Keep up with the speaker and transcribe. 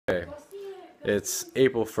It's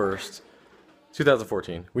April 1st,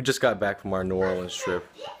 2014. We just got back from our New Orleans trip.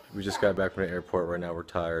 We just got back from the airport. Right now we're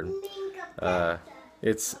tired.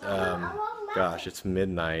 It's, gosh, it's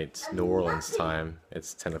midnight New Orleans time.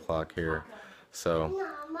 It's 10 o'clock here. So,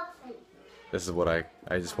 this is what I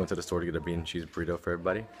just went to the store to get a bean and cheese burrito for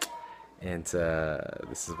everybody. And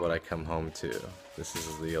this is what I come home to. This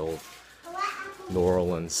is the old New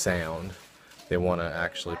Orleans sound. They want to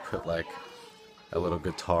actually put like a little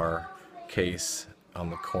guitar case on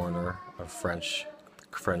the corner of French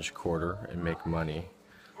Quarter and make money.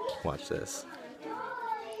 Watch this.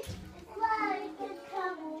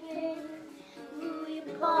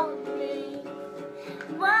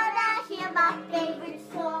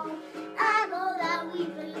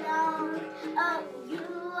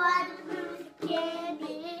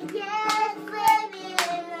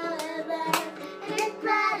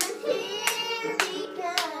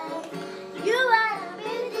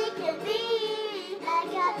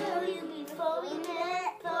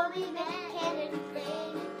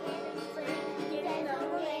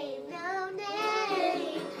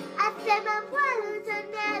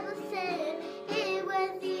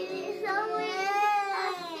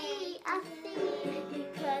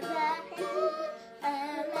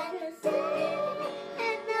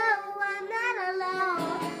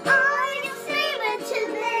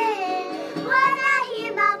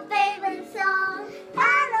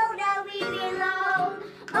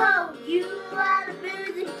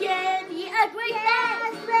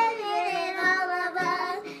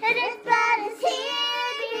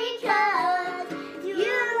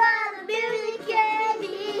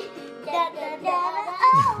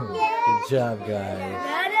 Good job, guys.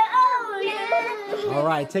 All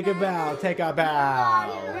right, take a bow. Take a bow.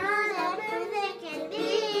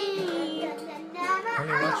 Hey,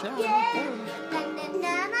 watch out.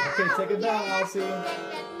 Okay, take a bow, Elsea.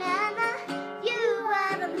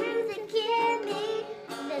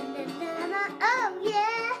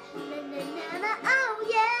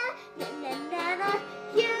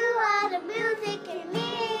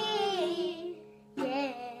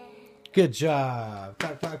 Good job.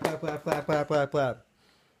 Clap, clap, clap, clap, clap, clap, clap, clap.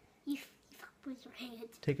 You raise your hand.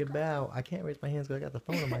 Take a bow. I can't raise my hands because I got the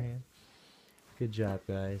phone in my hand. Good job,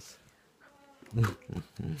 guys.